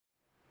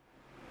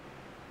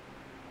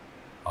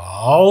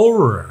All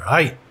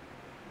right.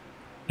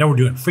 Now we're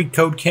doing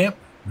FreeCodeCamp,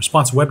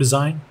 responsive web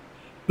design,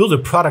 build a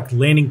product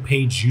landing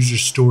page user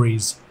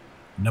stories,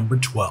 number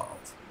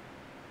 12.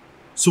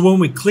 So when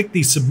we click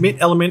the submit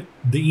element,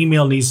 the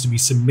email needs to be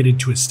submitted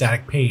to a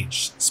static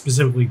page,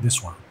 specifically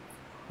this one.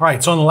 All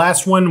right, so on the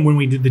last one, when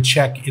we did the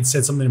check, it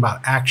said something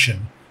about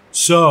action.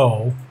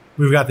 So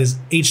we've got this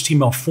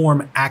HTML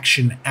form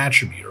action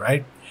attribute,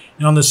 right?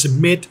 And on the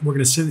submit, we're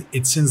gonna send,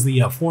 it sends the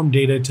form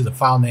data to the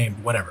file name,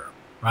 whatever,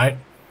 right?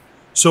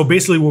 So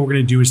basically what we're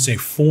gonna do is say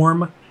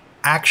form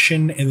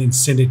action and then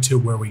send it to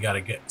where we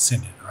gotta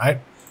send it, right?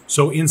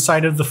 So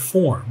inside of the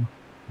form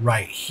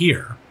right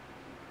here,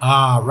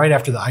 right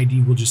after the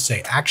ID, we'll just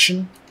say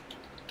action.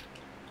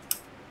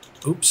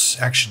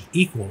 Oops, action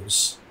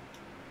equals.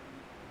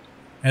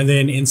 And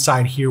then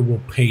inside here,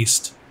 we'll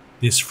paste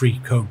this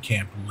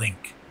FreeCodeCamp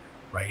link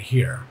right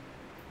here.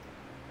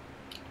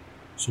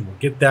 So we'll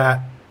get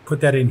that, put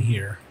that in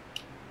here.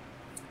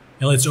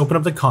 And let's open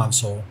up the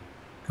console,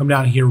 come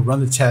down here, run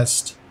the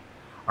test.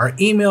 Our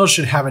email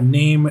should have a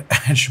name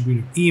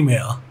attribute of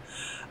email.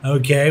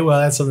 Okay,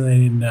 well, that's something they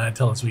didn't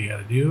tell us what you got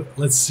to do.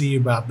 Let's see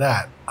about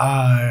that,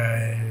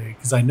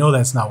 because I know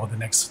that's not what the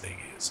next thing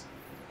is.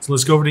 So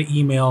let's go over to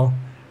email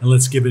and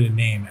let's give it a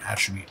name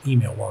attribute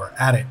email while we're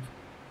at it.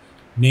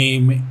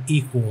 Name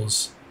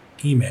equals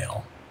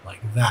email,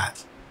 like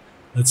that.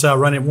 Let's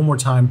run it one more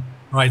time.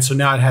 All right, so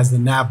now it has the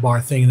nav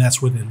bar thing, and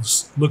that's what it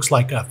looks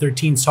like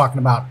 13 is talking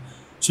about.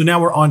 So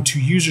now we're on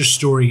to user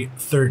story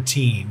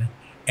 13,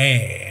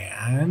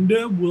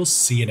 and we'll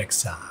see you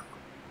next time.